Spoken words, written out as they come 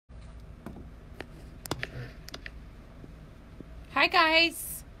Hi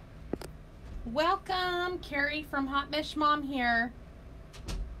guys, welcome. Carrie from Hot Mesh Mom here.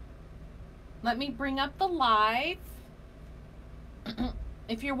 Let me bring up the live.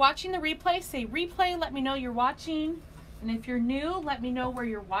 If you're watching the replay, say replay, let me know you're watching. And if you're new, let me know where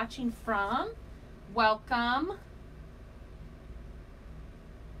you're watching from. Welcome.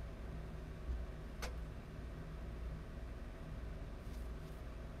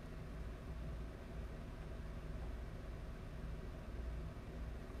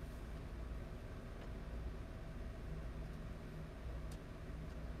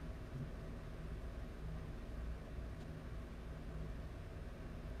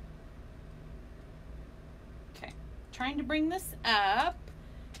 Trying to bring this up.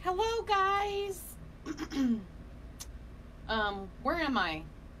 Hello guys. Where am I?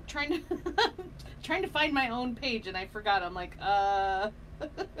 Trying to find my own page and I forgot. I'm like,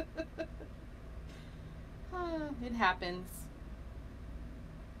 it happens.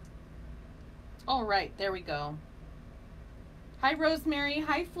 All right, there we go. Hi Rosemary,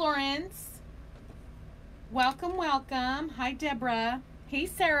 hi Florence. Welcome, welcome. Hi Deborah. Hey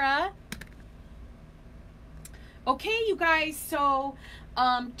Sarah. Okay, you guys, so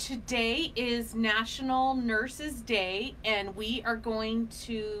today is National Nurses Day, and we are going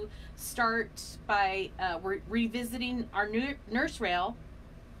to start by revisiting our new Nurse Rail,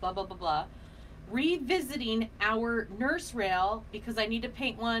 blah, blah, blah, blah. Revisiting our Nurse Rail, because I need to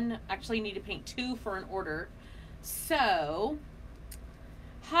paint one, actually I need to paint two for an order. So,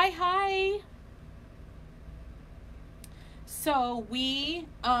 hi. So, we,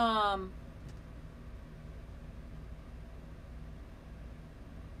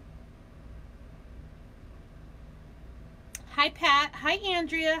 hi, Pat. Hi,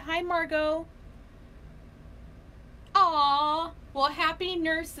 Andrea. Hi, Margot. Aw. Well, happy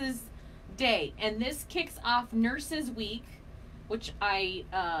Nurses Day. And this kicks off Nurses Week, which I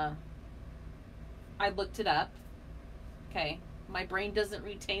looked it up. Okay. My brain doesn't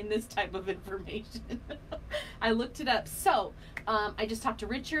retain this type of information. I looked it up. So, I just talked to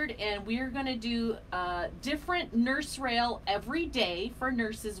Richard, and we're going to do a different Nurse Rail every day for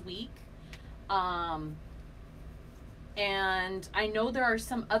Nurses Week. And I know there are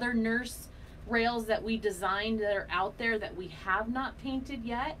some other nurse rails that we designed that are out there that we have not painted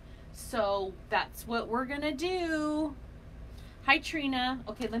yet. So that's what we're gonna do. Hi Trina.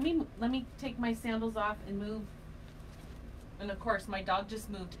 Okay, let me take my sandals off and move. And of course my dog just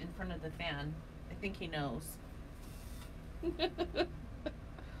moved in front of the fan. I think he knows.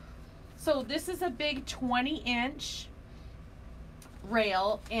 So this is a big 20-inch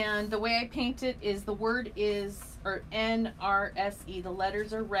rail, and the way I paint it is the word is, or NRSE, the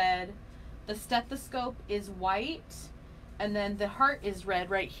letters are red, the stethoscope is white, and then the heart is red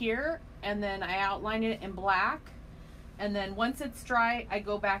right here, and then I outline it in black, and then once it's dry I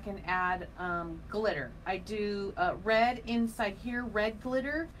go back and add glitter. I do red inside here, red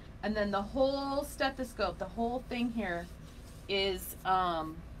glitter, and then the whole stethoscope, the whole thing here is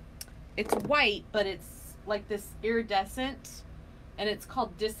it's white, but it's like this iridescent, and it's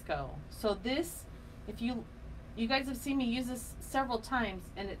called disco. So this, if you guys have seen me use this several times,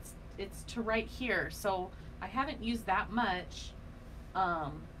 and it's to right here. So I haven't used that much,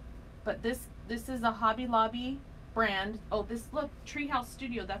 but this is a Hobby Lobby brand. Oh, this, look, Treehouse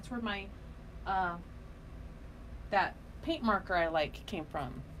Studio. That's where my that paint marker I like came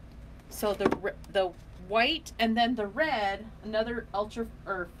from. So the white and then the red, another ultra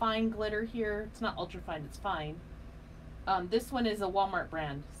or fine glitter here. It's not ultra fine, it's fine. This one is a Walmart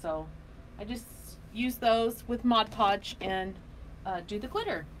brand, so I just use those with Mod Podge and do the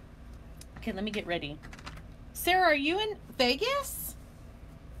glitter. Okay, let me get ready. Sarah, are you in Vegas?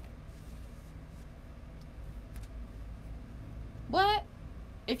 What?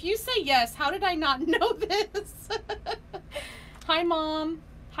 If you say yes, how did I not know this? Hi, Mom.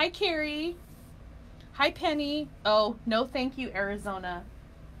 Hi, Carrie. Hi, Penny. Oh, no thank you, Arizona.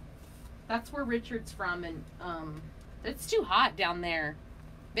 That's where Richard's from, and it's too hot down there.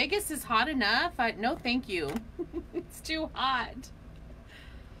 Vegas is hot enough. No, thank you. It's too hot.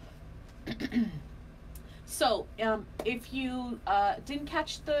 So, if you didn't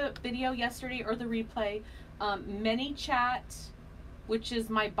catch the video yesterday or the replay, ManyChat, which is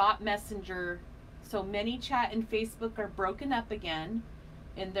my bot messenger, so ManyChat and Facebook are broken up again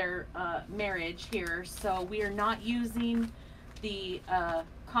in their marriage here. So we are not using the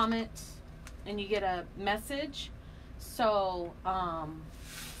comment and you get a message. So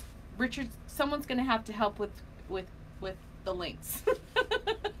Richard, someone's gonna have to help with the links.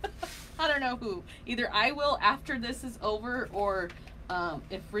 I don't know who. Either I will after this is over, or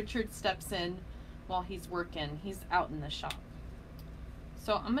if Richard steps in while he's working. He's out in the shop.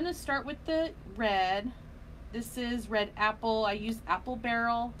 So I'm going to start with the red. This is red apple. I use apple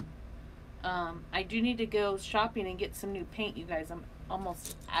barrel. I do need to go shopping and get some new paint, you guys. I'm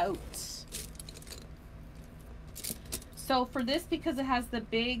almost out. So for this, because it has the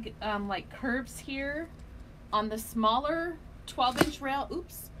big like curves here, on the smaller 12-inch rail,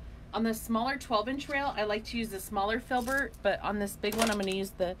 on the smaller 12-inch rail, I like to use the smaller filbert, but on this big one, I'm going to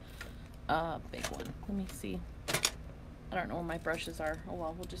use the big one. Let me see. I don't know where my brushes are. Oh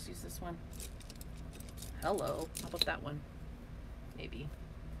well, we'll just use this one. Hello. How about that one? Maybe.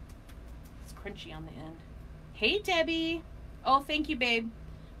 It's crunchy on the end. Hey, Debbie. Oh, thank you, babe.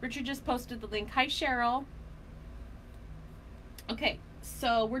 Richard just posted the link. Hi, Cheryl. Okay,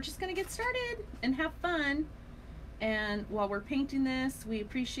 so we're just going to get started and have fun. And while we're painting this, we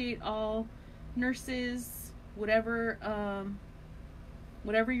appreciate all nurses, whatever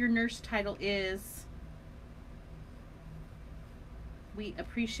your nurse title is. We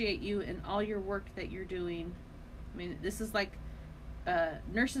appreciate you and all your work that you're doing. I mean, this is like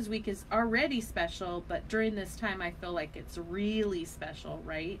Nurses Week is already special, but during this time I feel like it's really special,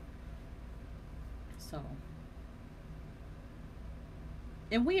 right? So,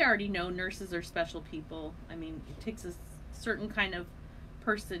 and we already know nurses are special people. I mean, it takes a certain kind of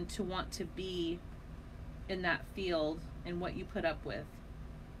person to want to be in that field and what you put up with.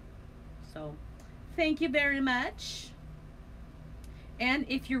 So, thank you very much. And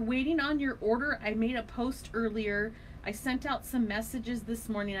if you're waiting on your order, I made a post earlier. I sent out some messages this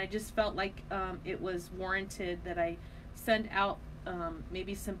morning. I just felt like it was warranted that I send out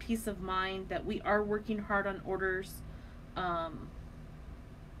maybe some peace of mind that we are working hard on orders. I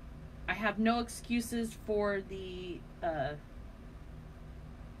have no excuses for the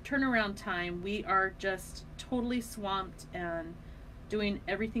turnaround time. We are just totally swamped and doing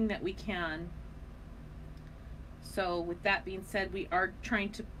everything that we can. So with that being said, we are trying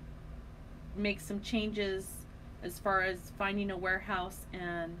to make some changes as far as finding a warehouse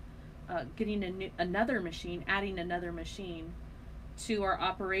and getting another machine, adding another machine to our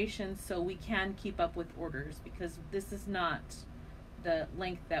operations so we can keep up with orders, because this is not the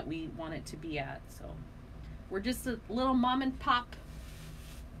length that we want it to be at. So we're just a little mom and pop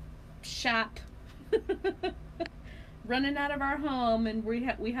shop running out of our home, and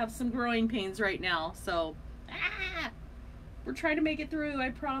we have some growing pains right now. So we're trying to make it through,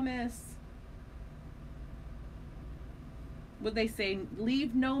 I promise. What they say,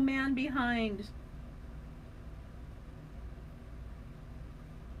 leave no man behind.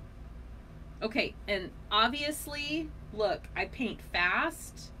 Okay, and obviously, look, I paint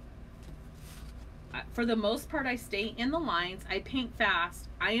fast. For the most part, I stay in the lines. I paint fast.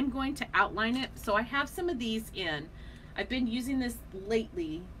 I am going to outline it. So I have some of these in. I've been using this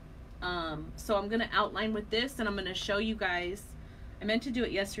lately. So I'm going to outline with this, and I'm going to show you guys. I meant to do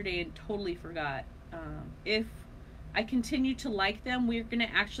it yesterday and totally forgot. If I continue to like them, we're going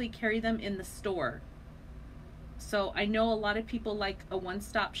to actually carry them in the store. So I know a lot of people like a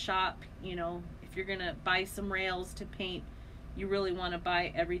one-stop shop. You know, if you're going to buy some rails to paint, you really want to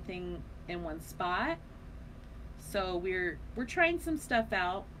buy everything in one spot. So we're trying some stuff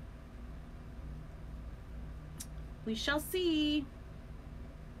out. We shall see.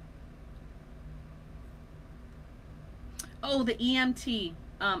 Oh, the EMT.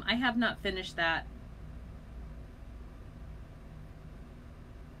 I have not finished that.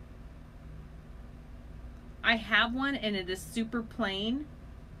 I have one and it is super plain.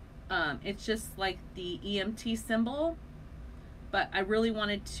 It's just like the EMT symbol, but I really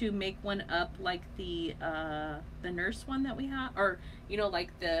wanted to make one up like the nurse one that we have, or you know,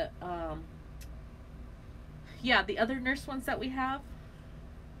 like the yeah, the other nurse ones that we have.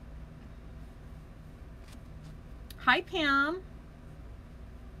 Hi, Pam.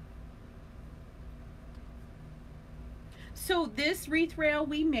 So this wreath rail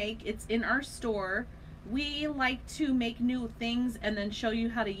we make, it's in our store. We like to make new things and then show you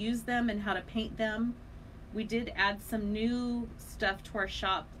how to use them and how to paint them. We did add some new stuff to our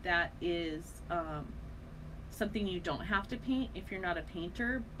shop that is something you don't have to paint if you're not a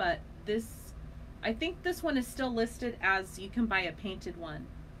painter, but this, I think this one is still listed as you can buy a painted one.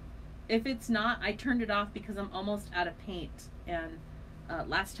 If it's not, I turned it off because I'm almost out of paint. And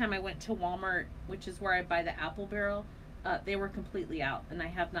last time I went to Walmart, which is where I buy the apple barrel, they were completely out, and I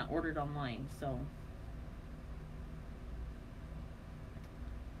have not ordered online, so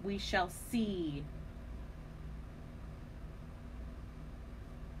we shall see.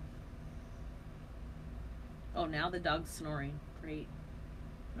 Oh, now the dog's snoring. Great.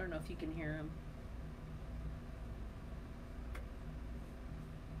 I don't know if you can hear him.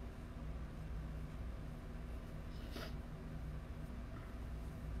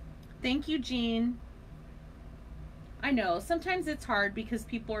 Thank you, Jean. I know sometimes it's hard because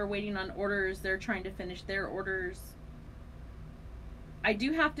people are waiting on orders. They're trying to finish their orders. I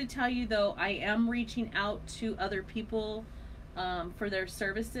do have to tell you though, I am reaching out to other people for their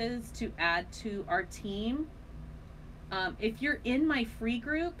services to add to our team. If you're in my free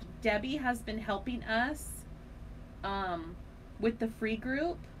group, Debbie has been helping us with the free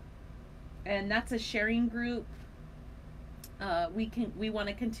group, and that's a sharing group. We want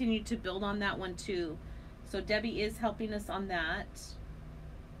to continue to build on that one too. So Debbie is helping us on that,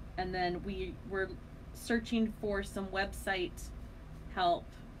 and then we're searching for some website help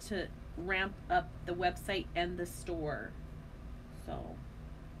to ramp up the website and the store. So,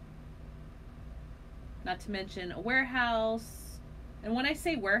 not to mention a warehouse. And when I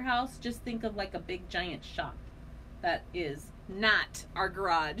say warehouse, just think of like a big giant shop. That is not our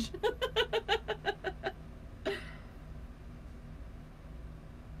garage.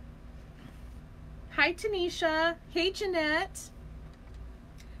 Hi, Tanisha. Hey, Jeanette.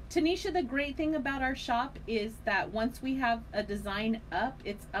 Tanisha, the great thing about our shop is that once we have a design up,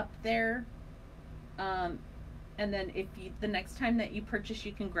 it's up there. And then the next time that you purchase,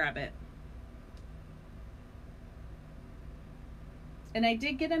 you can grab it. And I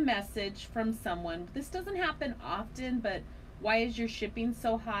did get a message from someone. This doesn't happen often, but why is your shipping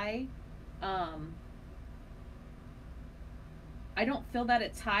so high? I don't feel that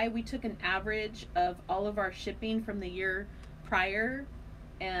it's high. We took an average of all of our shipping from the year prior,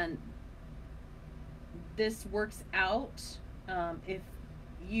 and this works out. If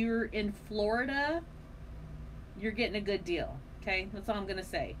you're in Florida, you're getting a good deal. Okay, that's all I'm gonna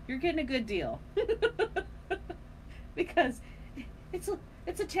say. You're getting a good deal because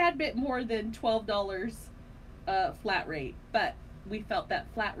it's a tad bit more than $12 flat rate, but we felt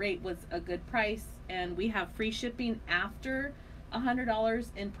that flat rate was a good price, and we have free shipping after $100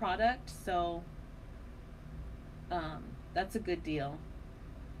 in product, so that's a good deal.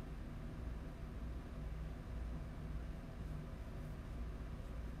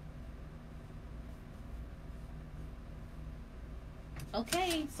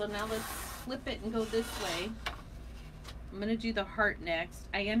 Okay, so now let's flip it and go this way. I'm going to do the heart next.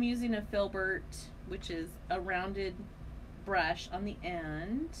 I am using a filbert, which is a rounded brush on the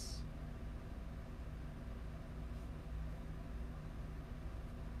end.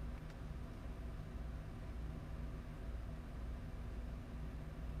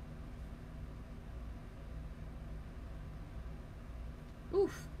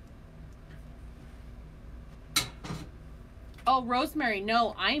 Oof. Oh, Rosemary,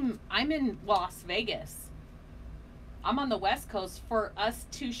 no, I'm in Las Vegas. I'm on the West Coast. For us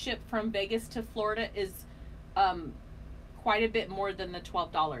to ship from Vegas to Florida is quite a bit more than the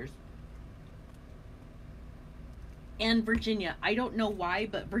 $12. And Virginia. I don't know why,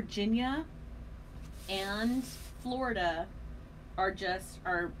 but Virginia and Florida are just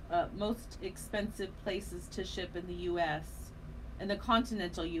our most expensive places to ship in the U.S. in the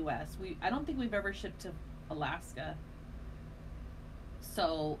continental U.S. I don't think we've ever shipped to Alaska.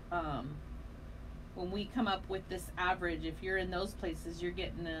 So when we come up with this average, if you're in those places, you're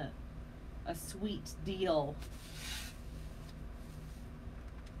getting a sweet deal.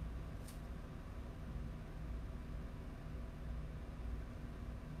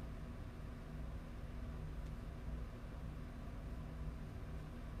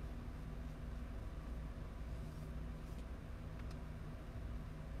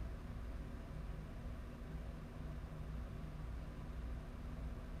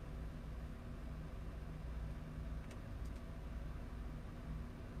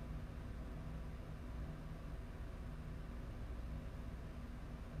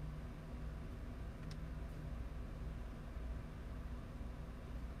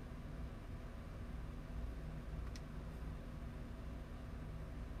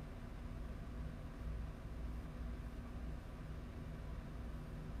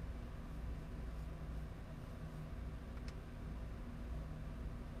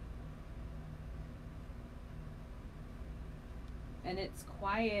 And it's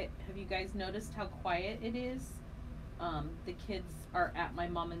quiet. Have you guys noticed how quiet it is? The kids are at my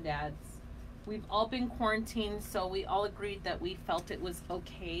mom and dad's. We've all been quarantined, so we all agreed that we felt it was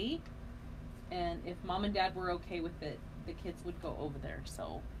okay. And if mom and dad were okay with it, the kids would go over there.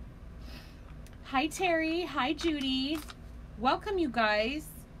 So, hi Terry, hi Judy. Welcome, you guys.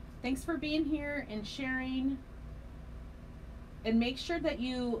 Thanks for being here and sharing. And make sure that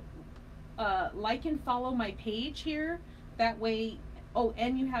you like and follow my page here. That way, oh,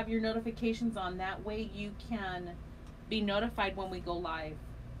 and you have your notifications on. That way you can be notified when we go live.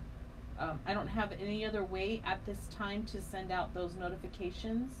 I don't have any other way at this time to send out those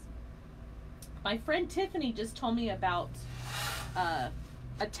notifications. My friend Tiffany just told me about a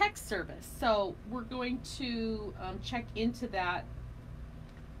text service, so we're going to check into that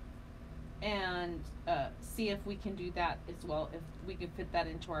and see if we can do that as well, if we can fit that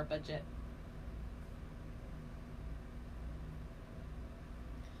into our budget.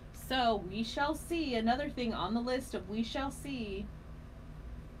 So we shall see. Another thing on the list of we shall see.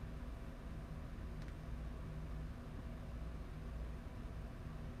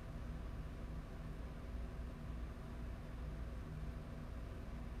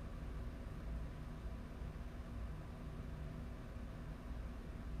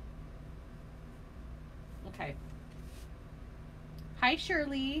 Okay. Hi,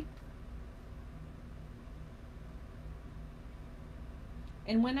 Shirley.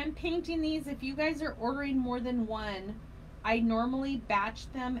 And when I'm painting these, if you guys are ordering more than one, I normally batch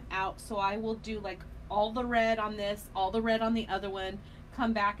them out. So I will do like all the red on this, all the red on the other one,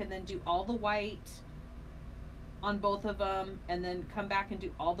 come back and then do all the white on both of them, and then come back and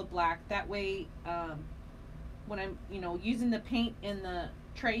do all the black. That way, when I'm, using the paint in the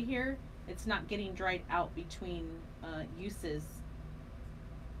tray here, it's not getting dried out between uses,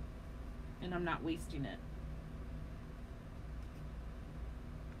 and I'm not wasting it.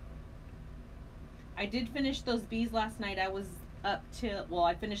 I did finish those bees last night. I was up till, well,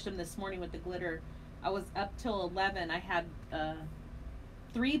 I finished them this morning with the glitter. I was up till 11. I had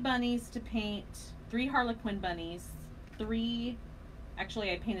 3 bunnies to paint, 3 Harlequin bunnies, 3,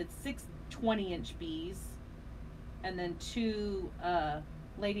 actually I painted 6 20-inch bees, and then 2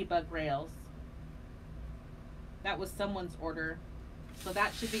 ladybug rails. That was someone's order. So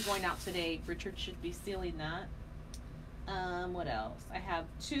that should be going out today. Richard should be sealing that. What else? I have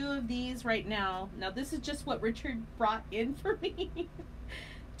 2 of these right now. Now this is just what Richard brought in for me.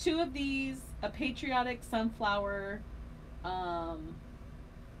 2 of these, a patriotic sunflower,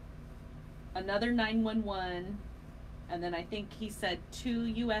 another 911, and then I think he said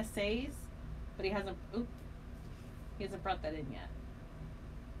 2 USAs, but he hasn't brought that in yet.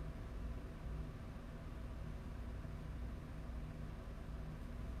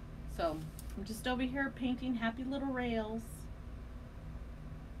 So I'm just over here painting happy little rails.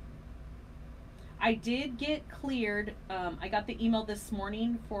 I did get cleared. I got the email this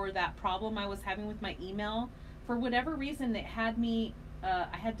morning for that problem I was having with my email. For whatever reason, it had me,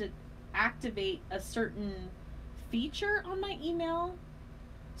 I had to activate a certain feature on my email.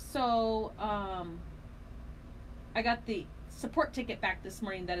 So I got the support ticket back this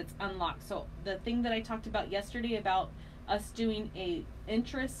morning that it's unlocked. So the thing that I talked about yesterday about us doing a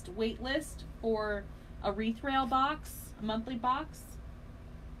interest wait list for a Wreath Rail box, a monthly box,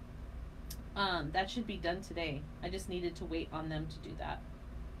 that should be done today. I just needed to wait on them to do that.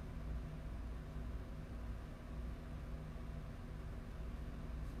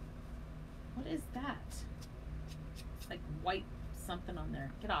 What is that? It's like white something on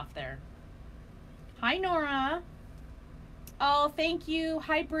there. Get off there. Hi, Nora. Oh, thank you.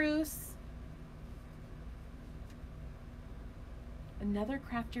 Hi, Bruce. Another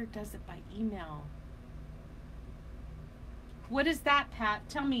crafter does it by email. What is that, Pat?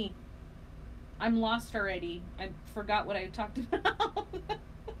 Tell me. I'm lost already. I forgot what I talked about.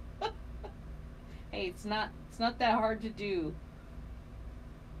 Hey, it's not that hard to do.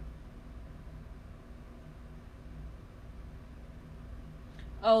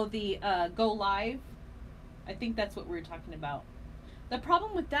 Oh, the go live. I think that's what we were talking about. The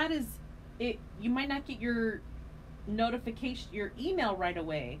problem with that is you might not get your notification, your email right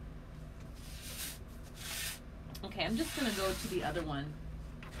away. Okay, I'm just gonna go to the other one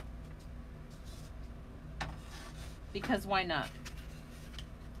because why not?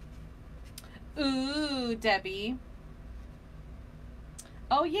 Ooh, Debbie.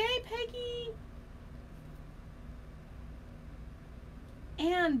 Oh, yay, Peggy.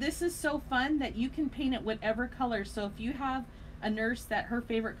 And this is so fun that you can paint it whatever color. So if you have a nurse that her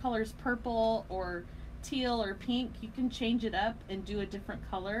favorite color is purple or teal or pink, you can change it up and do a different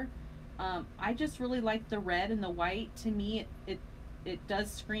color. I just really like the red and the white. To me, it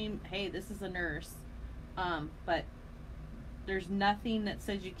does scream, hey, this is a nurse. But there's nothing that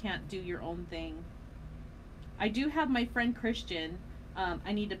says you can't do your own thing. I do have my friend Christian.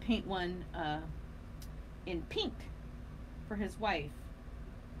 I need to paint one in pink for his wife.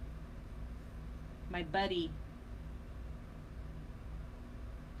 My buddy.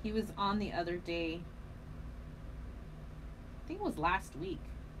 He was on the other day. I think it was last week.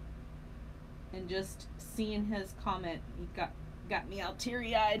 And just seeing his comment, he got me all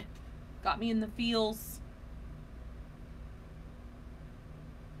teary-eyed. Got me in the feels.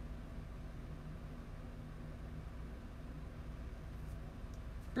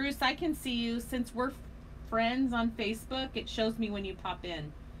 Bruce, I can see you. Since we're friends on Facebook, it shows me when you pop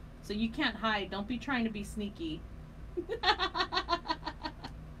in. So you can't hide. Don't be trying to be sneaky.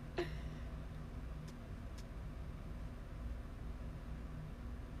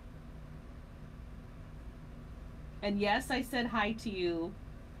 And yes, I said hi to you.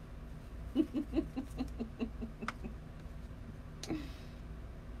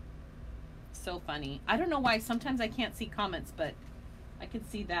 So funny. I don't know why sometimes I can't see comments, but I can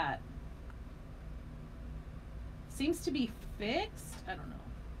see that. Seems to be fixed. I don't know.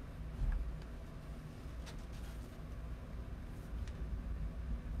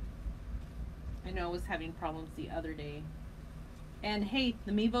 I know I was having problems the other day. And hey,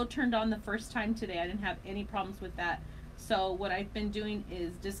 the Mevo turned on the first time today. I didn't have any problems with that. So what I've been doing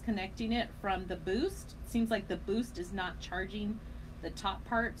is disconnecting it from the boost. It seems like the boost is not charging the top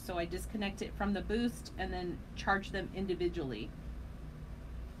part, so I disconnect it from the boost and then charge them individually.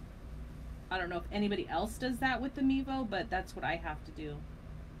 I don't know if anybody else does that with the Mevo, but that's what I have to do.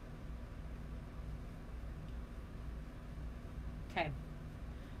 Okay,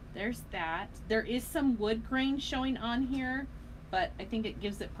 there's that. There is some wood grain showing on here, but I think it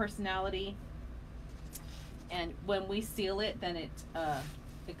gives it personality. And when we seal it, then it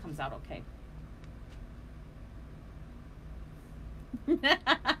comes out okay.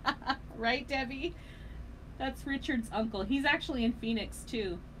 Right, Debbie? That's Richard's uncle. He's actually in Phoenix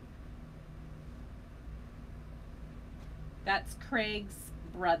too. That's Craig's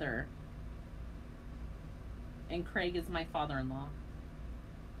brother. And Craig is my father-in-law.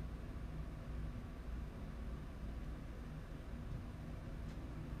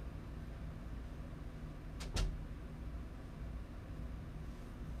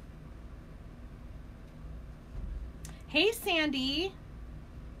 Hey, Sandy.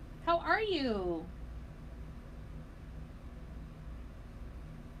 How are you?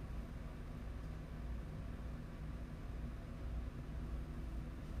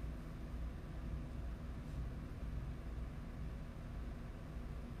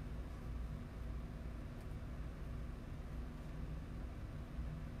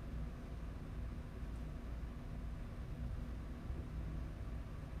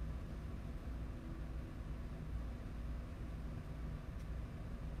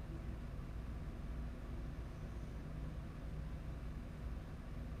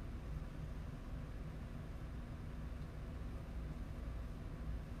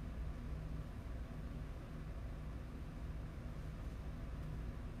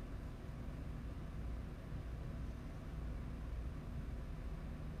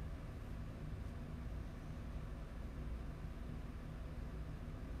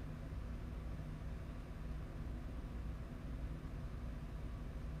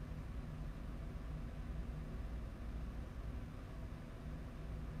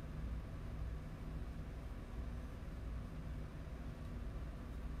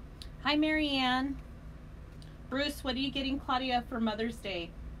 Hi, Marianne. Bruce, what are you getting Claudia for Mother's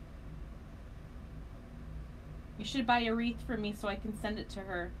Day? You should buy a wreath for me so I can send it to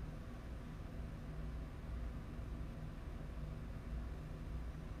her.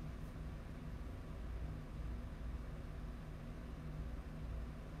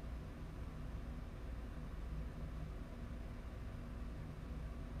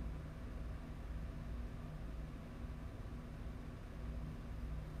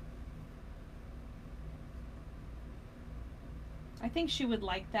 I think she would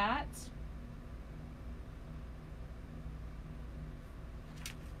like that.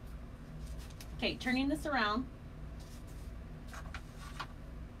 Okay, turning this around.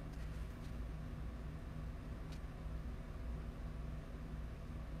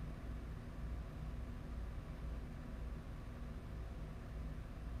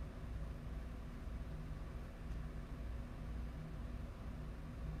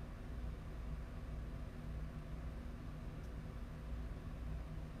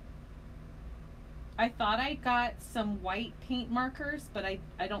 I thought I got some white paint markers, but I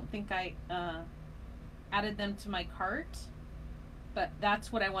don't think I added them to my cart. But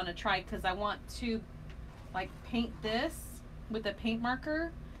that's what I want to try, because I want to like paint this with a paint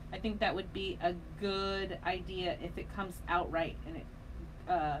marker. I think that would be a good idea if it comes out right and it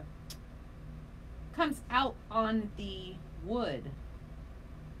comes out on the wood.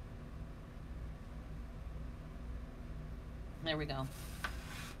 There we go.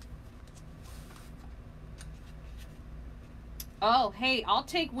 Oh, hey, I'll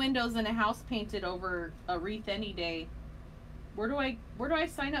take windows in a house painted over a wreath any day. Where do I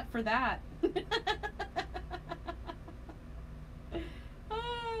sign up for that?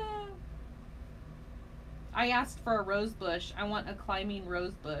 I asked for a rose bush. I want a climbing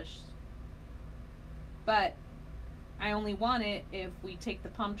rose bush. But I only want it if we take the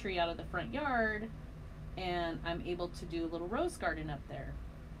palm tree out of the front yard and I'm able to do a little rose garden up there.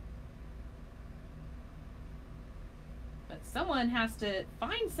 But someone has to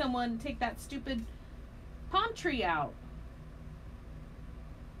find someone to take that stupid palm tree out.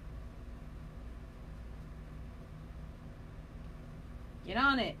 Get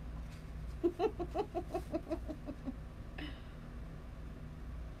on it.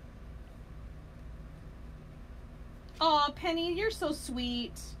 Aw, Penny, you're so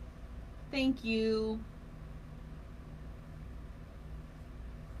sweet. Thank you.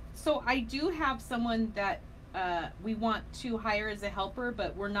 So I do have someone that we want to hire as a helper,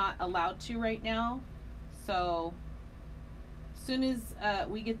 but we're not allowed to right now. So as soon as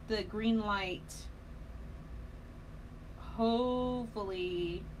we get the green light,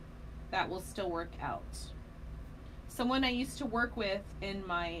 hopefully that will still work out. Someone I used to work with in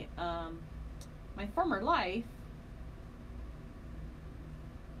my my former life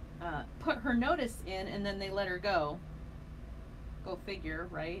put her notice in and then they let her go. Go figure,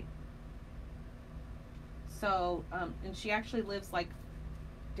 right? So, and she actually lives like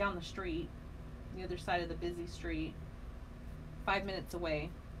down the street, the other side of the busy street, 5 minutes away.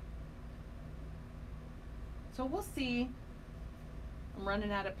 So we'll see. I'm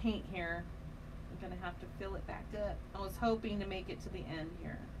running out of paint here. I'm gonna have to fill it back up. I was hoping to make it to the end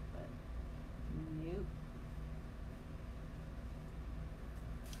here, but nope.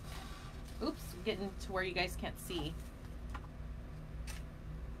 Oops, I'm getting to where you guys can't see.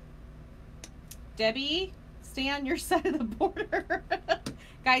 Debbie, stay on your side of the border.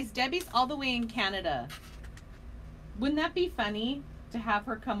 Guys, Debbie's all the way in Canada. Wouldn't that be funny to have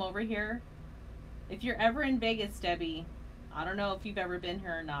her come over here? If you're ever in Vegas, Debbie, I don't know if you've ever been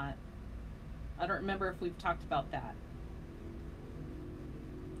here or not. I don't remember if we've talked about that.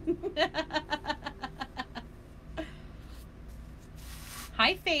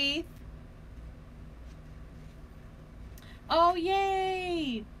 Hi, Faith. Oh,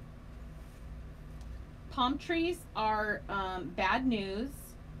 yay! Palm trees are bad news.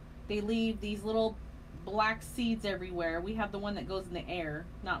 They leave these little black seeds everywhere. We have the one that goes in the air,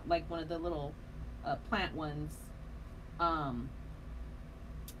 not like one of the little plant ones.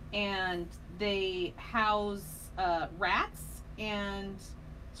 And they house rats and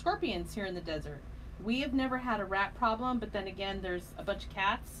scorpions here in the desert. We have never had a rat problem, but then again, there's a bunch of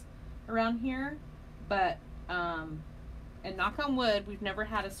cats around here. But, and knock on wood, we've never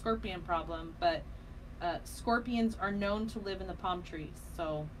had a scorpion problem, but scorpions are known to live in the palm trees.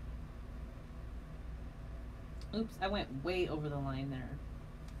 So, oops, I went way over the line there.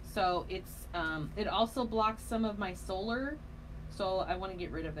 So it's it also blocks some of my solar, so I want to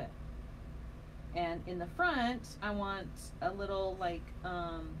get rid of it. And in the front, I want a little like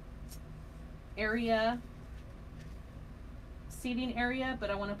area, seating area, but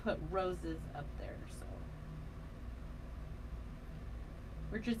I want to put roses up there. So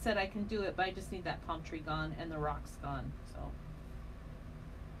Richard said I can do it, but I just need that palm tree gone and the rocks gone. So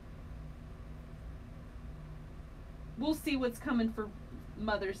we'll see what's coming for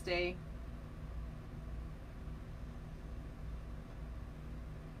Mother's Day.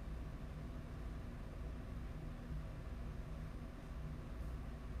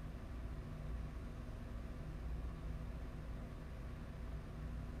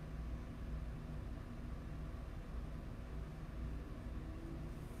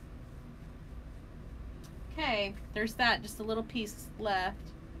 Okay, there's that, just a little piece left.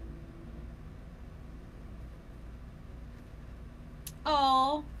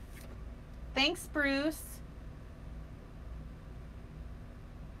 Oh, thanks, Bruce.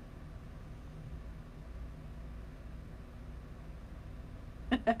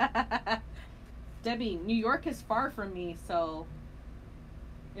 Debbie, New York is far from me, so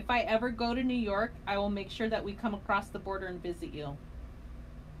if I ever go to New York, I will make sure that we come across the border and visit you.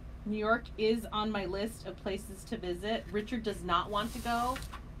 New York is on my list of places to visit. Richard does not want to go.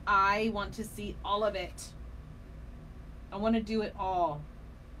 I want to see all of it. I want to do it all.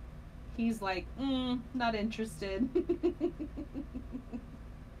 He's like, not interested.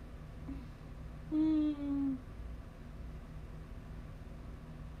 Whew.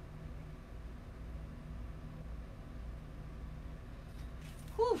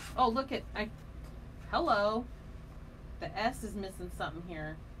 Oh, look at, hello. The S is missing something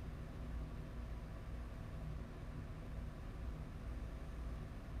here.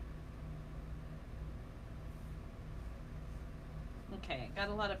 Okay, got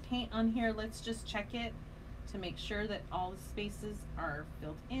a lot of paint on here. Let's just check it to make sure that all the spaces are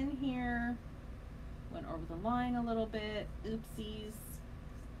filled in here. Went over the line a little bit. Oopsies.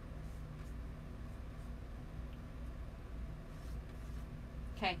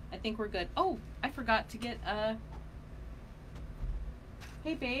 Okay, I think we're good. Oh, I forgot to get a...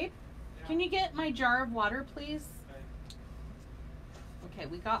 Hey, babe. Yeah. Can you get my jar of water, please? Okay,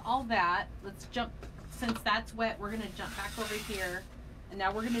 we got all that. Let's jump. Since that's wet, we're going to jump back over here. And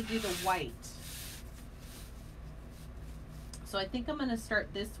now we're going to do the white. So I think I'm going to start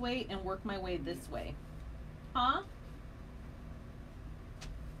this way and work my way this way. Huh?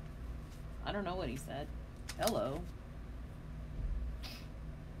 I don't know what he said. Hello.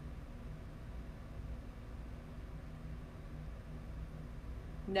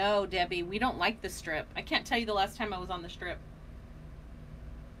 No, Debbie, we don't like the strip. I can't tell you the last time I was on the strip.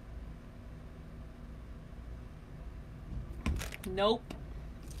 Nope.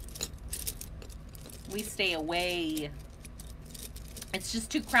 We stay away. It's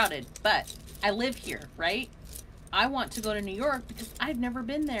just too crowded, but I live here, right? I want to go to New York because I've never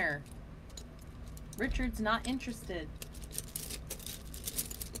been there. Richard's not interested.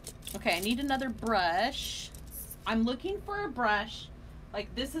 Okay, I need another brush. I'm looking for a brush.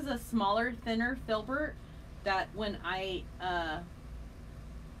 Like, this is a smaller, thinner filbert that when I,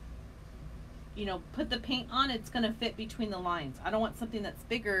 you know, put the paint on, it's going to fit between the lines. I don't want something that's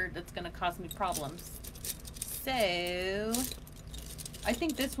bigger that's going to cause me problems. So, I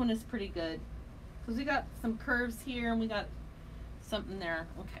think this one is pretty good. Because we got some curves here and we got something there.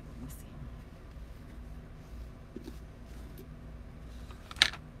 Okay, let me see.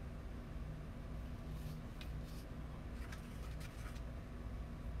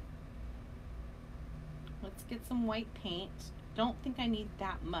 Let's get some white paint. Don't think I need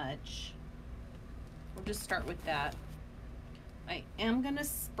that much. We'll just start with that. I am gonna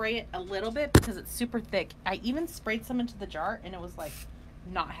spray it a little bit because it's super thick. I even sprayed some into the jar and it was like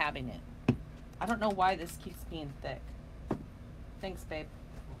not having it. I don't know why this keeps being thick. Thanks, babe.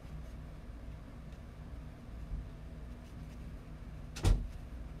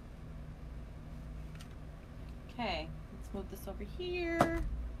 Okay, let's move this over here.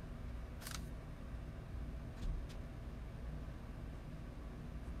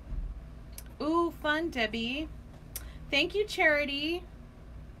 Ooh, fun, Debbie. Thank you, Charity.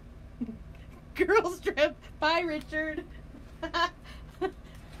 Girls trip. Bye, Richard.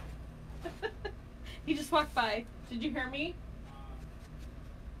 He just walked by. Did you hear me?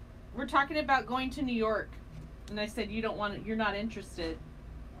 We're talking about going to New York. And I said, you don't want it. You're not interested.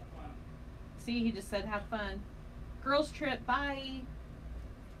 See, he just said, have fun. Girls trip. Bye.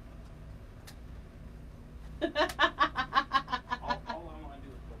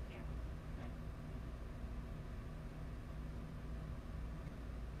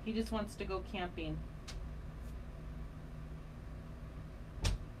 He just wants to go camping.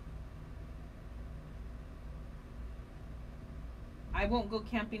 I won't go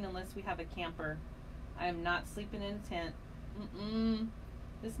camping unless we have a camper. I am not sleeping in a tent.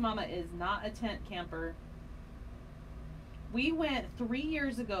 This mama is not a tent camper. We went 3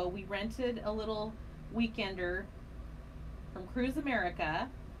 years ago. We rented a little weekender from Cruise America.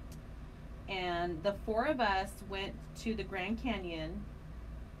 And the 4 of us went to the Grand Canyon.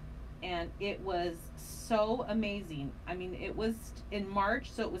 And it was so amazing. I mean, it was in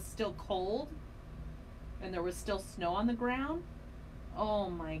March, so it was still cold. And there was still snow on the ground. Oh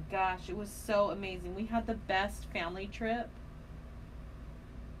my gosh, it was so amazing. We had the best family trip.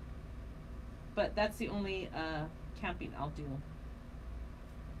 But that's the only camping I'll do.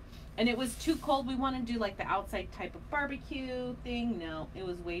 And it was too cold. We want to do like the outside type of barbecue thing. No, it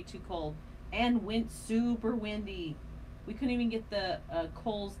was way too cold. And went super windy. We couldn't even get the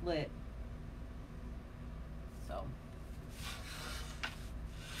coals lit. So.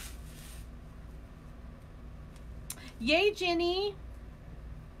 Yay, Jenny.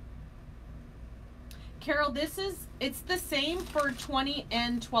 Carol, it's the same for 20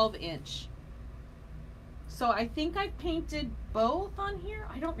 and 12 inch. So I think I painted both on here.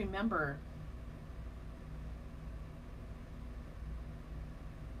 I don't remember.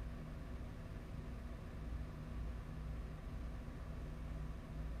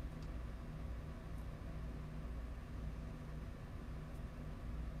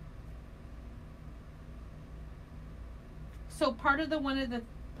 So part of one of the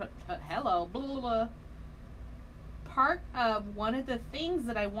part of one of the things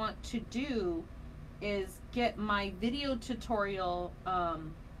that I want to do is get my video tutorial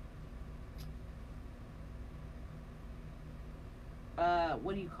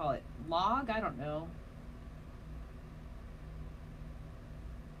what do you call it? Log? I don't know.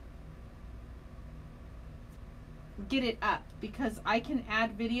 Get it up because I can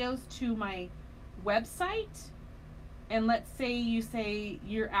add videos to my website, and let's say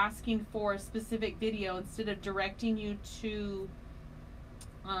you're asking for a specific video, instead of directing you to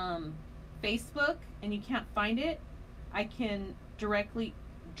Facebook and you can't find it, I can directly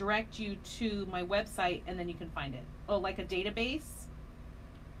direct you to my website and then you can find it. Oh, like a database.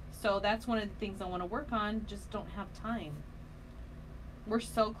 So that's one of the things I want to work on, just don't have time. We're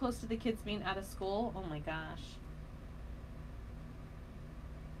so close to the kids being out of school. Oh my gosh.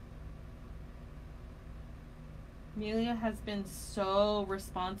 Amelia has been so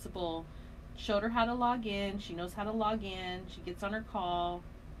responsible. Showed her how to log in. She knows how to log in. She gets on her call.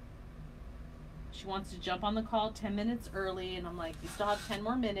 She wants to jump on the call 10 minutes early, and I'm like, you still have 10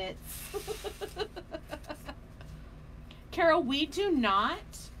 more minutes. Carol, we do not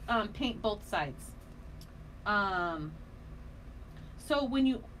paint both sides. So when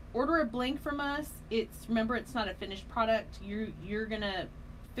you order a blank from us, remember, it's not a finished product. You're gonna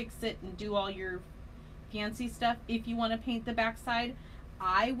fix it and do all your fancy stuff. If you want to paint the backside,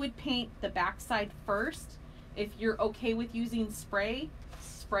 I would paint the backside first. If you're okay with using spray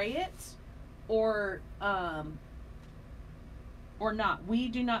it, or not. We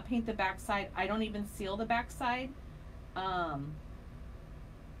do not paint the backside. I don't even seal the backside.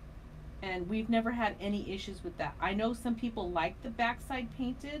 And we've never had any issues with that. I know some people like the backside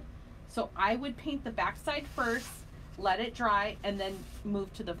painted, so I would paint the backside first, let it dry, and then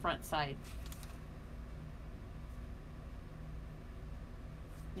move to the front side.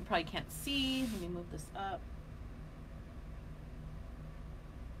 You probably can't see. Let me move this up.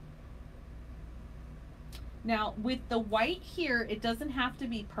 Now, with the white here, it doesn't have to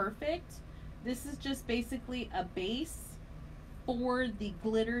be perfect. This is just basically a base for the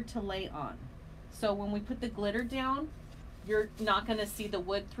glitter to lay on. So when we put the glitter down, you're not going to see the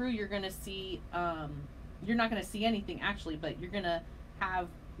wood through. You're going to see, you're not going to see anything actually, but you're going to have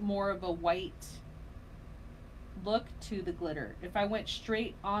more of a white look to the glitter. If I went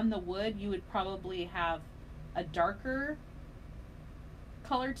straight on the wood, you would probably have a darker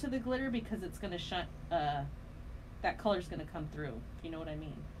color to the glitter, because it's going to shut, that color's going to come through, if you know what I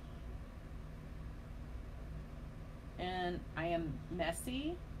mean. And I am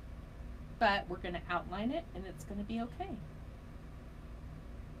messy, but we're going to outline it and it's going to be okay.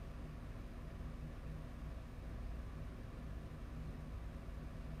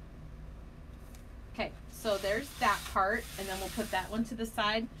 Okay, so there's that part, and then we'll put that one to the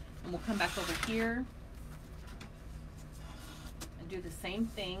side, and we'll come back over here and do the same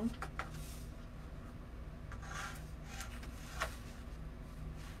thing.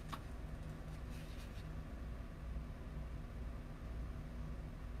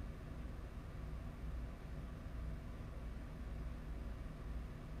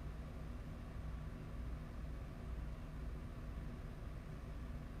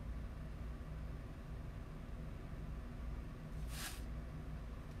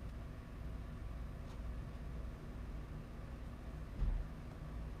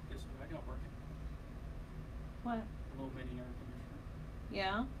 What? A little mini air conditioner.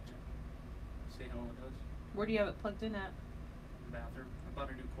 Yeah? See how it does? Where do you have it plugged in at? In the bathroom. I bought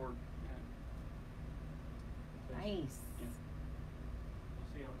a new cord. Yeah. Nice. Yeah. We'll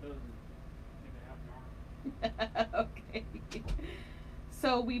see how it does in maybe half an hour. Okay.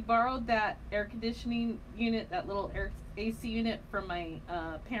 So we borrowed that air conditioning unit, that little AC unit from my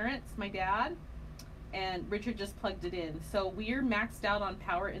parents, my dad, and Richard just plugged it in. So we're maxed out on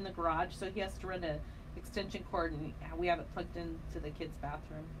power in the garage, so he has to run a extension cord, and we have it plugged into the kids'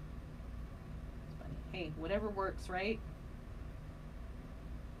 bathroom. It's funny. Hey, whatever works, right?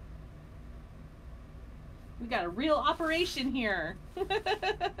 We got a real operation here.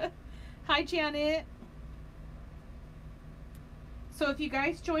 Hi, Janet. So if you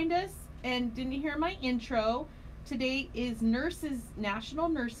guys joined us and didn't hear my intro, today is National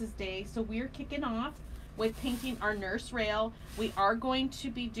Nurses Day, so we're kicking off with painting our nurse rail. We are going to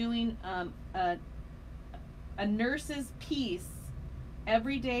be doing a nurse's piece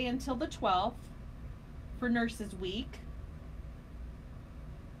every day until the 12th for Nurses Week.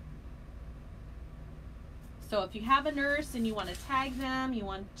 So if you have a nurse and you want to tag them, you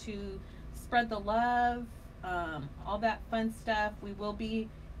want to spread the love, all that fun stuff, we will be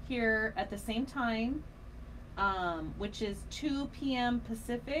here at the same time, which is 2 p.m.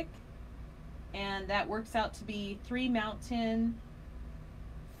 Pacific, and that works out to be 3 Mountain,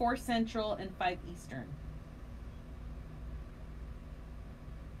 4 Central, and 5 Eastern.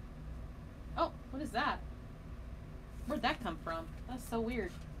 Oh, what is that? Where'd that come from? That's so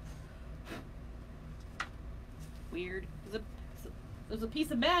weird. Weird. There's a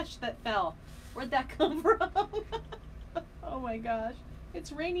piece of mesh that fell. Where'd that come from? Oh my gosh.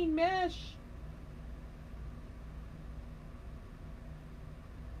 It's raining mesh.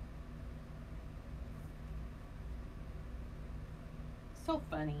 So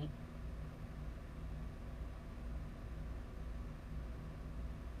funny.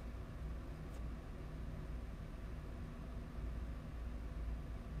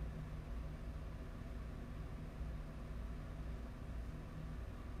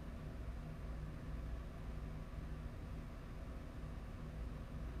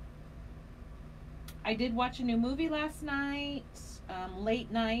 I did watch a new movie last night,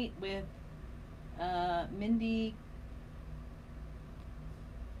 late night with Mindy.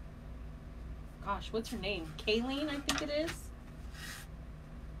 Gosh, what's her name? Kayleen, I think it is.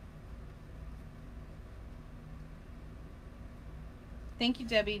 Thank you,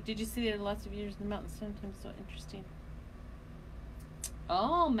 Debbie. Did you see there are lots of years in the mountains? Sometimes so interesting.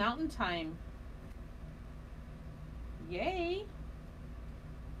 Oh, mountain time. Yay.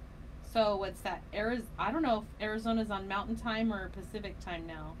 So what's that? I don't know if Arizona's on mountain time or Pacific time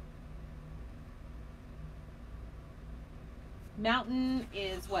now. Mountain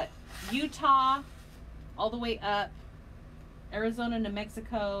is what? Utah, all the way up. Arizona, New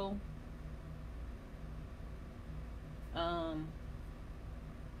Mexico.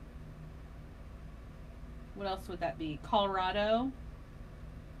 What else would that be? Colorado.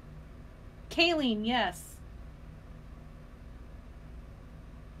 Kayleen, yes.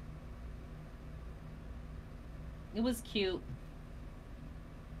 It was cute.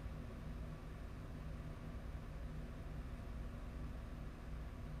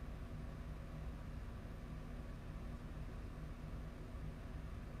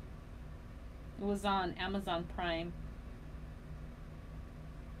 It was on Amazon Prime.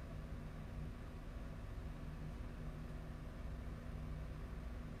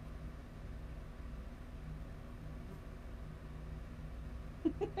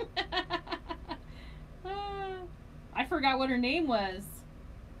 I forgot what her name was.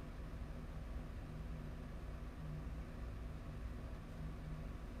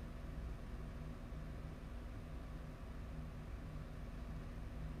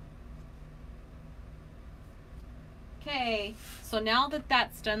 Okay, so now that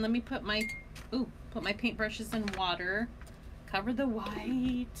that's done, let me put my paintbrushes in water. Cover the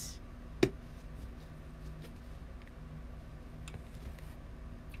white.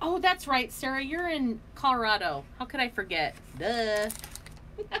 Oh, that's right, Sarah. You're in Colorado. How could I forget? Duh.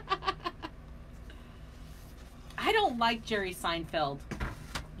 I don't like Jerry Seinfeld.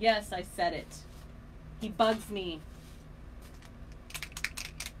 Yes, I said it. He bugs me.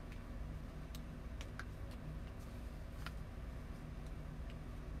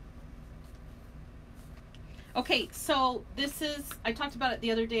 Okay, so this is, I talked about it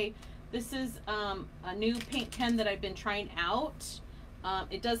the other day. This is a new paint pen that I've been trying out.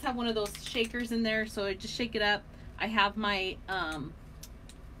 It does have one of those shakers in there, so I just shake it up. I have my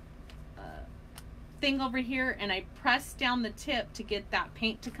thing over here, and I press down the tip to get that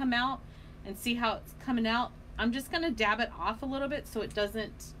paint to come out and see how it's coming out. I'm just going to dab it off a little bit so it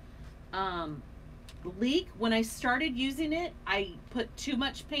doesn't leak. When I started using it, I put too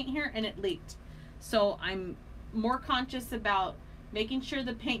much paint here and it leaked. So I'm more conscious about making sure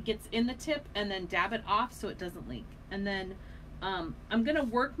the paint gets in the tip and then dab it off so it doesn't leak. And then I'm going to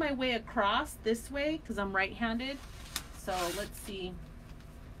work my way across this way because I'm right-handed. So let's see.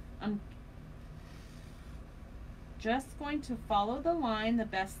 I'm just going to follow the line the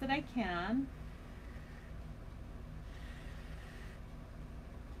best that I can.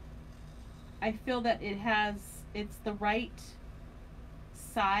 I feel that it's the right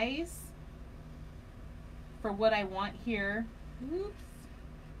size for what I want here. Oops.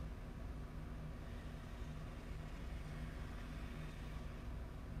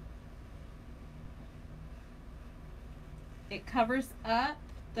 It covers up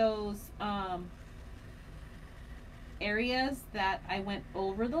those areas that I went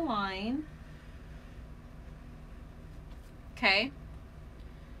over the line. Okay.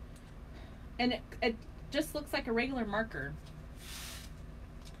 And it just looks like a regular marker.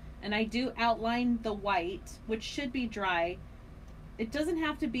 And I do outline the white, which should be dry. It doesn't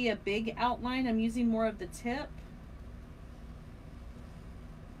have to be a big outline. I'm using more of the tip.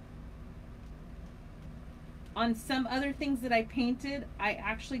 On some other things that I painted, I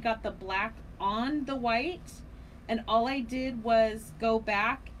actually got the black on the white, and all I did was go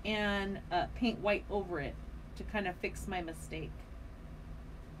back and paint white over it to kind of fix my mistake.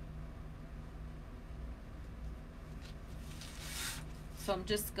 So I'm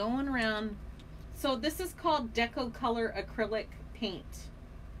just going around. So this is called Deco Color Acrylic Paint.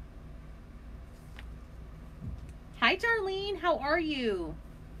 Hi, Darlene. How are you?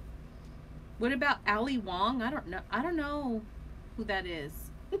 What about Ali Wong? I don't know. I don't know who that is.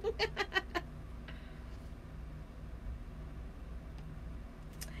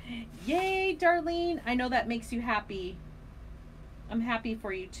 Yay, Darlene. I know that makes you happy. I'm happy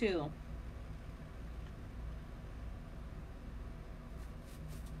for you too.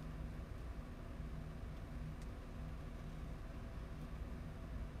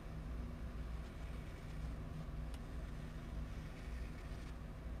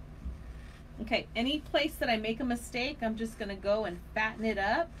 Okay, any place that I make a mistake, I'm just going to go and fatten it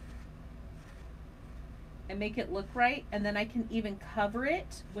up and make it look right, and then I can even cover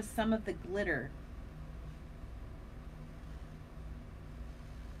it with some of the glitter.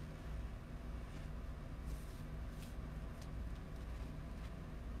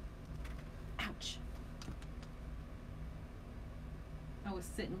 Ouch. I was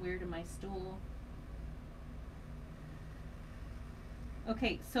sitting weird in my stool.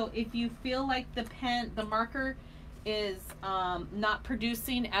 Okay, so if you feel like the marker is not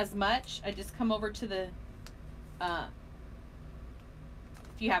producing as much, I just come over to the, if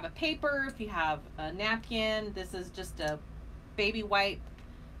you have a paper, if you have a napkin, this is just a baby wipe,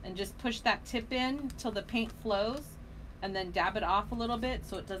 and just push that tip in till the paint flows, and then dab it off a little bit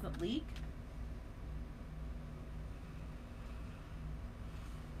so it doesn't leak.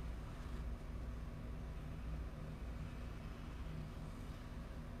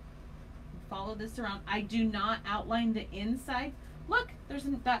 Follow this around. I do not outline the inside. Look, there's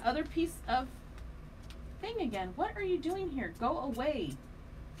that other piece of thing again. What are you doing here? Go away.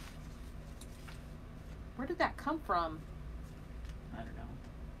 Where did that come from? I don't know.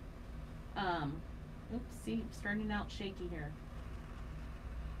 Oops, see, starting out shaky here.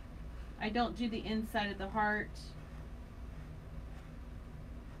 I don't do the inside of the heart.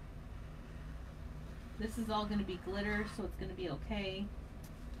 This is all going to be glitter, so it's going to be okay.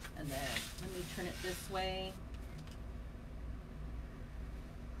 And then let me turn it this way.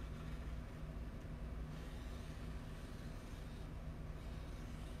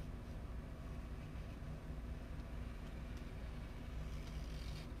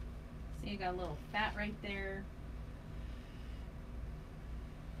 See, I got a little fat right there.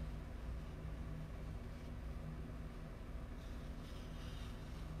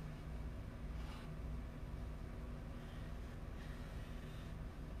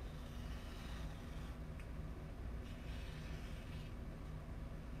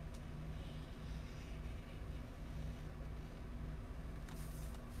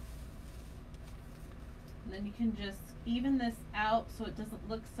 And then you can just even this out so it doesn't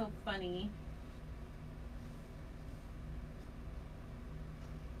look so funny.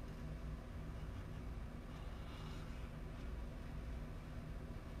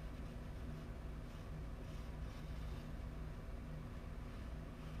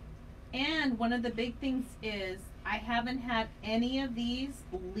 And one of the big things is I haven't had any of these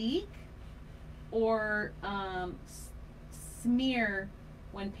leak or smear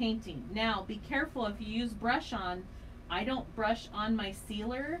when painting. Now be careful if you use brush on. I don't brush on my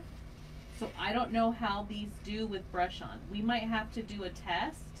sealer, so I don't know how these do with brush on. We might have to do a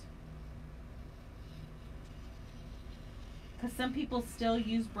test, because some people still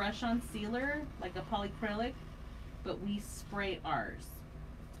use brush on sealer like a polyacrylic, but we spray ours.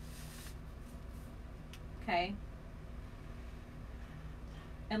 Okay,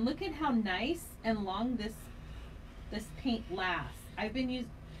 and look at how nice and long this paint lasts. I've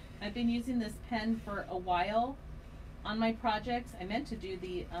been using this pen for a while on my projects. I meant to do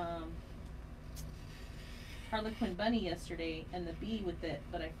the Harlequin bunny yesterday and the bee with it,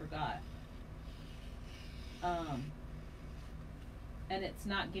 but I forgot. And it's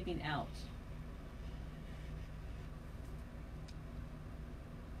not giving out.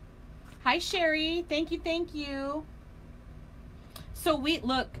 Hi Sherry, thank you, thank you. So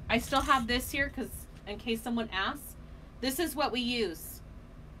look, I still have this here because in case someone asks. This is what we use.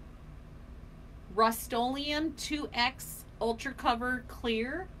 Rust-Oleum 2X Ultra Cover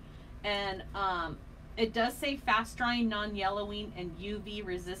Clear. And it does say fast drying, non-yellowing, and UV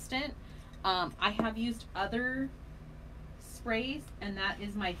resistant. I have used other sprays, and that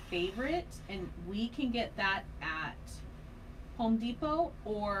is my favorite. And we can get that at Home Depot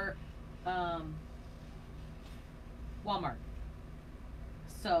or Walmart.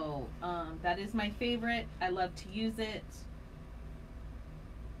 So that is my favorite. I love to use it.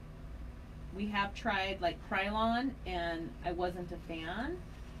 We have tried like Krylon and I wasn't a fan.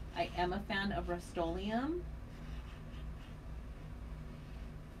 I am a fan of Rust-Oleum.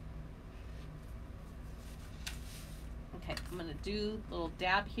 Okay, I'm gonna do a little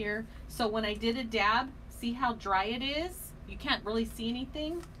dab here. So when I did a dab, see how dry it is? You can't really see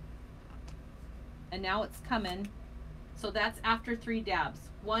anything. And now it's coming. So that's after 3 dabs.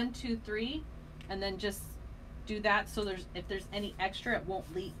 1, 2, 3, and then just do that so if there's any extra, it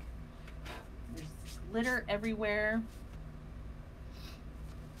won't leak. There's glitter everywhere.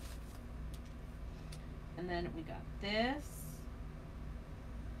 And then we got this.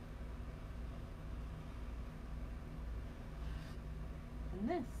 And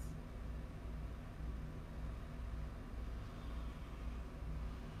this.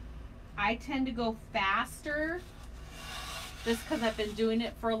 I tend to go faster just because I've been doing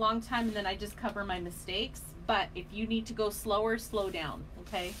it for a long time, and then I just cover my mistakes. But if you need to go slower, slow down,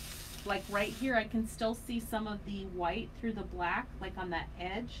 okay? Like right here, I can still see some of the white through the black, like on that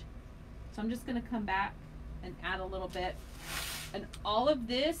edge. So I'm just gonna come back and add a little bit. And all of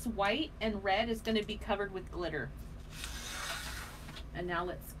this white and red is gonna be covered with glitter. And now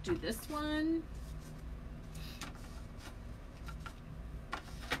let's do this one.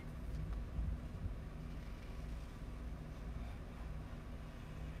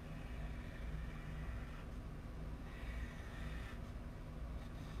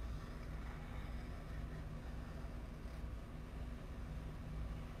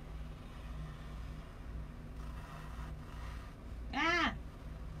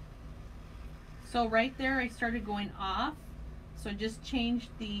 So right there, I started going off. So I just changed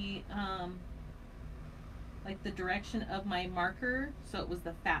the, like the direction of my marker. So it was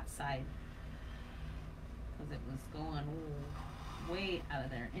the fat side. Because it was going way out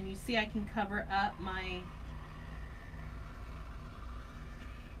of there. And you see I can cover up my,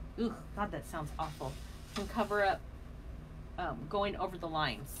 ooh, God, that sounds awful. I can cover up going over the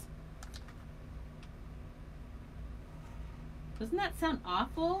lines. Doesn't that sound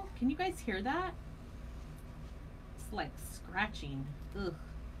awful? Can you guys hear that? It's like scratching. Ugh.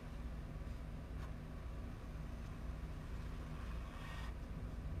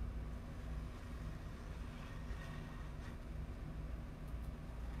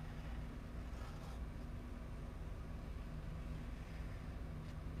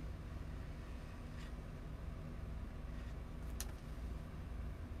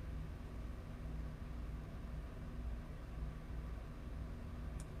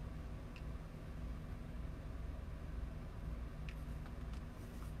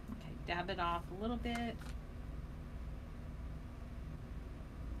 Dab it off a little bit.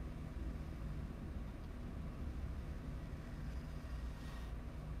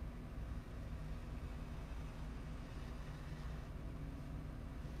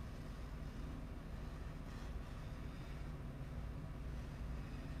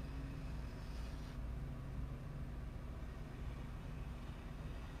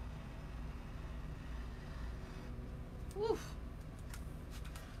 Oof.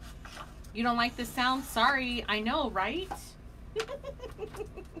 You don't like the sound? Sorry, I know, right?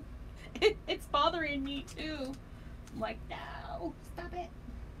 It's bothering me too. I'm like, no, stop it.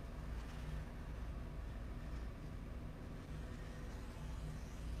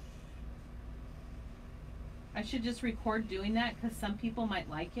 I should just record doing that because some people might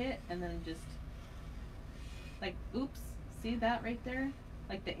like it and then just like, oops, see that right there?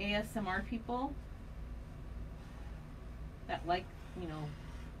 Like the ASMR people that like, you know,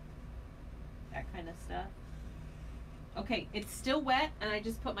 that kind of stuff. Okay, it's still wet and I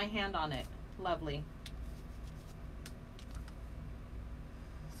just put my hand on it. Lovely.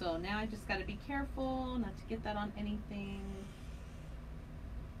 So now I just got to be careful not to get that on anything.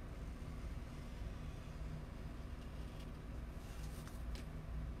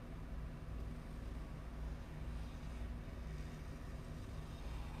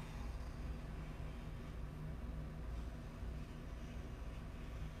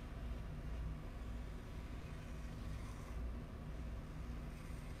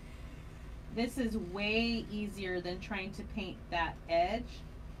 This is way easier than trying to paint that edge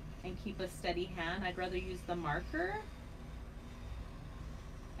and keep a steady hand. I'd rather use the marker.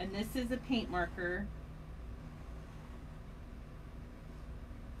 And this is a paint marker.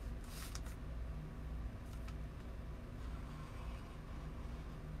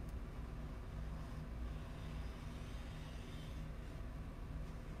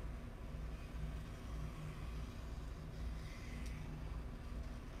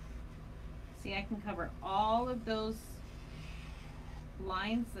 See, I can cover all of those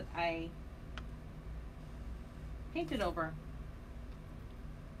lines that I painted over.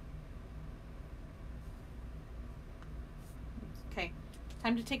 Okay,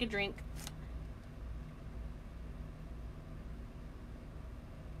 time to take a drink.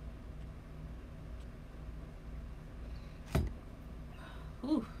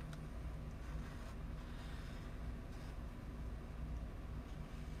 Ooh.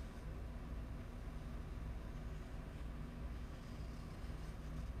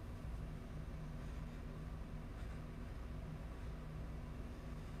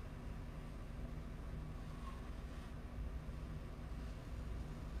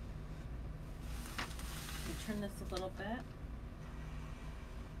 turn this a little bit.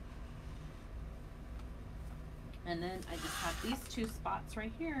 And then I just have these two spots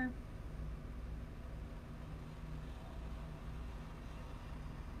right here.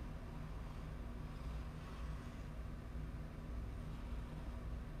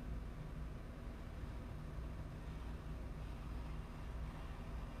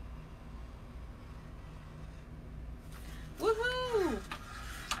 Woohoo!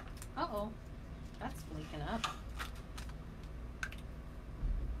 Uh-oh, that's flaking up.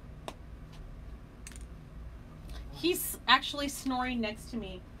 He's actually snoring next to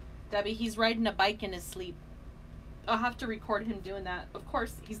me, Debbie. He's riding a bike in his sleep. I'll have to record him doing that. Of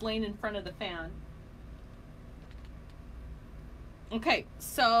course, he's laying in front of the fan. Okay,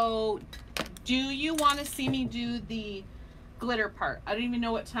 so do you want to see me do the glitter part? I don't even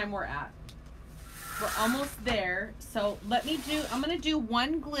know what time we're at. We're almost there. So let me do, I'm going to do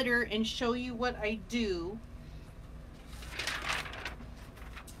one glitter and show you what I do.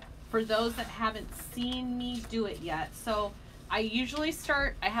 For those that haven't seen me do it yet. So I usually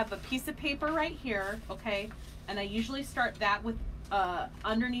start, I have a piece of paper right here, okay? And I usually start that with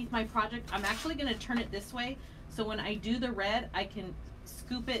underneath my project. I'm actually gonna turn it this way. So when I do the red, I can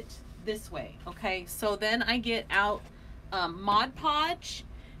scoop it this way, okay? So then I get out Mod Podge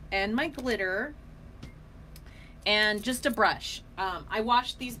and my glitter and just a brush. I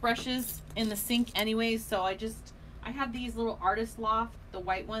wash these brushes in the sink anyways, so I have these little Artist Loft, the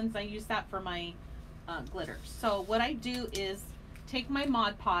white ones. I use that for my glitter. So what I do is take my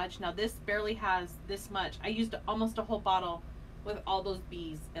Mod Podge. Now this barely has this much. I used almost a whole bottle with all those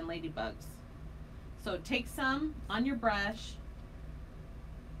bees and ladybugs. So take some on your brush.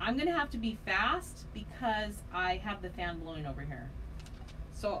 I'm gonna have to be fast because I have the fan blowing over here.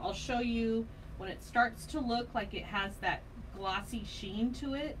 So I'll show you when it starts to look like it has that glossy sheen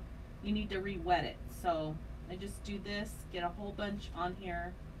to it, you need to re-wet it. So I just do this, get a whole bunch on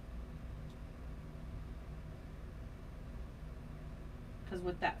here. Because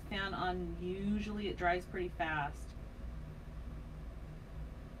with that fan on, usually it dries pretty fast.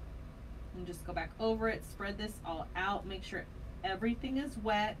 And just go back over it, spread this all out, make sure everything is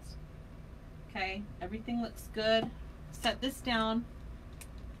wet. Okay, everything looks good. Set this down.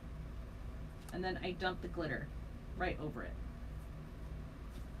 And then I dump the glitter right over it.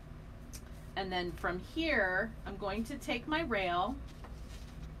 And then from here, I'm going to take my rail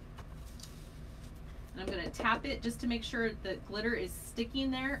and I'm going to tap it just to make sure the glitter is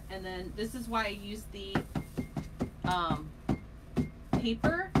sticking there. And then this is why I use the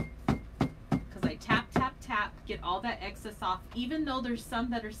paper, because I tap, tap, tap, get all that excess off. Even though there's some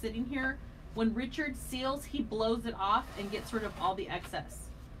that are sitting here, when Richard seals, he blows it off and gets rid of all the excess.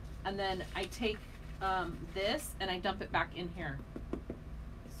 And then I take this and I dump it back in here.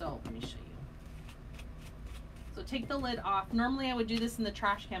 So let me show you. So take the lid off. Normally I would do this in the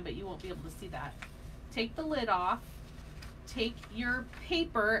trash can, but you won't be able to see that. Take the lid off, take your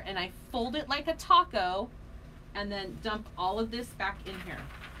paper, and I fold it like a taco, and then dump all of this back in here.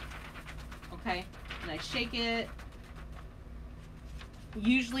 Okay, and I shake it.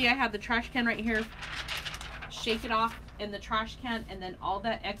 Usually I have the trash can right here. Shake it off in the trash can, and then all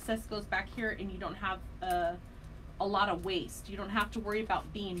that excess goes back here, and you don't have a lot of waste. You don't have to worry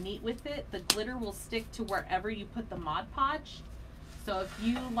about being neat with it. The glitter will stick to wherever you put the Mod Podge. So if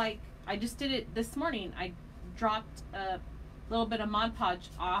you like, I just did it this morning. I dropped a little bit of Mod Podge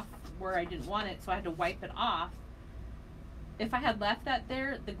off where I didn't want it, so I had to wipe it off. If I had left that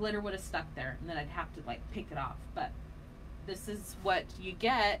there, the glitter would have stuck there, and then I'd have to like pick it off. But this is what you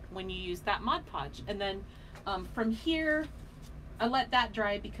get when you use that Mod Podge. And then from here, I let that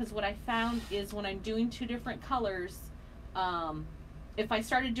dry because what I found is when I'm doing two different colors, if I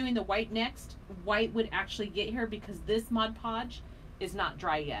started doing the white next, white would actually get here because this Mod Podge is not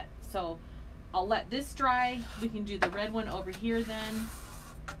dry yet. So I'll let this dry. We can do the red one over here then.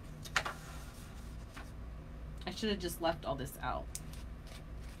 I should have just left all this out.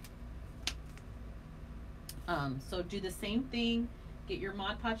 So do the same thing. Get your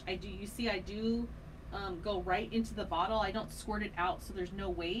Mod Podge. You see I do go right into the bottle. I don't squirt it out so there's no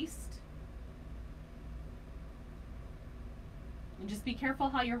waste. And just be careful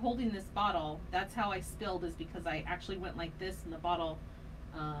how you're holding this bottle. That's how I spilled, is because I actually went like this and the bottle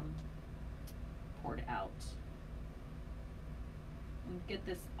poured out. And get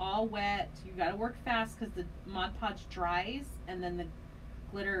this all wet. You gotta work fast because the Mod Podge dries and then the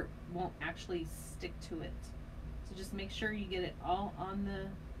glitter won't actually stick to it. So just make sure you get it all on the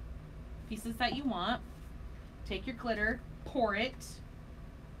pieces that you want. Take your glitter, pour it.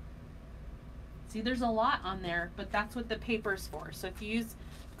 See, there's a lot on there, but that's what the paper's for. So if you use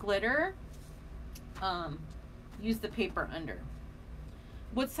glitter, use the paper under.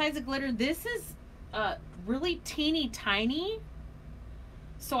 What size of glitter? This is really teeny tiny.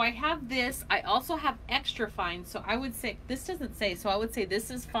 So I have this. I also have extra fine. So I would say, this doesn't say, so I would say this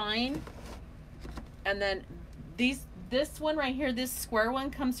is fine. And then this one right here, this square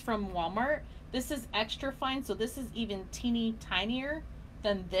one comes from Walmart. This is extra fine. So this is even teeny tinier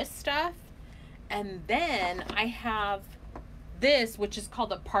than this stuff. And then I have this, which is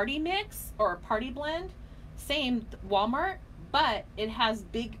called a party mix or a party blend. Same Walmart, but it has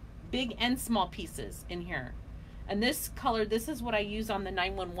big and small pieces in here. And this color, this is what I use on the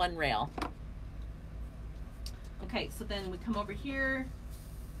 911 rail. Okay, so then we come over here,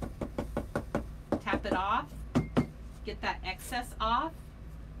 tap it off, get that excess off,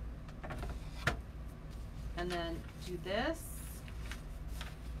 and then do this.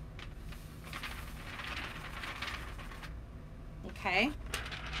 Okay.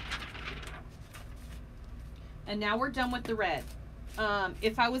 And now we're done with the red.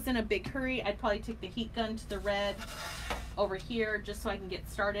 If I was in a big hurry, I'd probably take the heat gun to the red over here just so I can get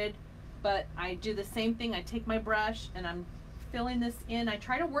started. But I do the same thing. I take my brush and I'm filling this in. I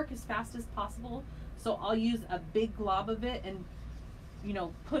try to work as fast as possible. So I'll use a big glob of it and, you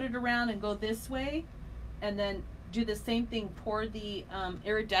know, put it around and go this way. And then do the same thing. Pour the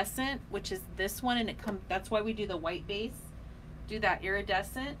iridescent, which is this one, and it comes. That's why we do the white base. Do that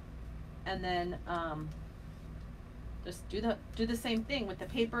iridescent, and then just do the same thing with the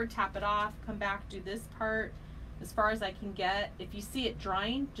paper. Tap it off, come back, do this part as far as I can get. If you see it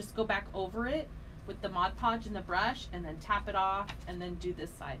drying, just go back over it with the Mod Podge and the brush, and then tap it off, and then do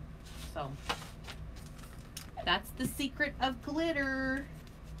this side. So that's the secret of glitter.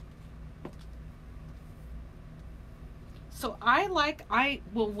 So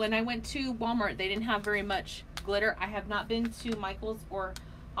well, when I went to Walmart, they didn't have very much glitter. I have not been to Michael's or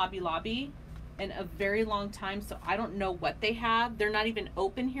Hobby Lobby in a very long time, so I don't know what they have. They're not even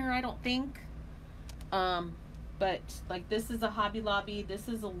open here, I don't think. But like this is a Hobby Lobby. This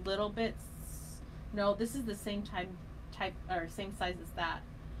is a little bit, no, this is the same type or same size as that.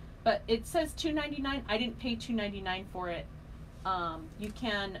 But it says $2.99. I didn't pay $2.99 for it. You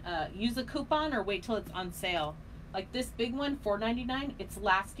can use a coupon or wait till it's on sale. Like this big one, $4.99. It's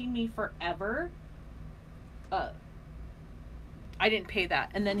lasting me forever. I didn't pay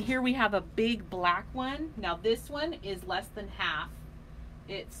that. And then here we have a big black one. Now this one is less than half.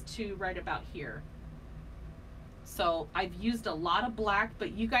 It's to right about here. So I've used a lot of black,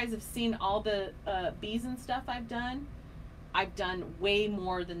 but you guys have seen all the bees and stuff I've done. I've done way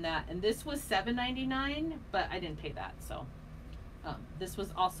more than that. And this was $7.99, but I didn't pay that. So this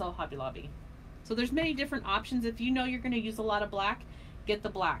was also Hobby Lobby. So there's many different options. If you know you're going to use a lot of black, get the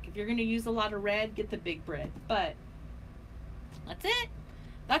black. If you're going to use a lot of red, get the big red. But that's it.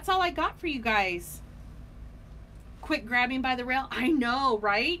 That's all I got for you guys. Quick grabbing by the rail. I know,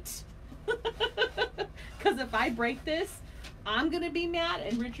 right? Because if I break this, I'm going to be mad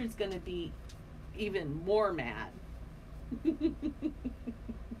and Richard's going to be even more mad.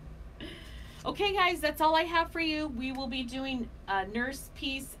 Okay, guys, that's all I have for you. We will be doing a nurse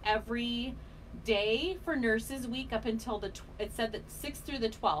piece every day for Nurses Week up until it said that 6th through the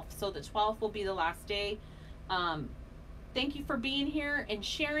 12th. So the 12th will be the last day. Thank you for being here and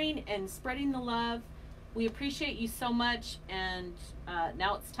sharing and spreading the love. We appreciate you so much. And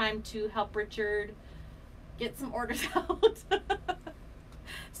now it's time to help Richard get some orders out.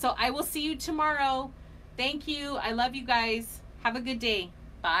 So I will see you tomorrow. Thank you. I love you guys. Have a good day.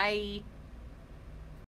 Bye.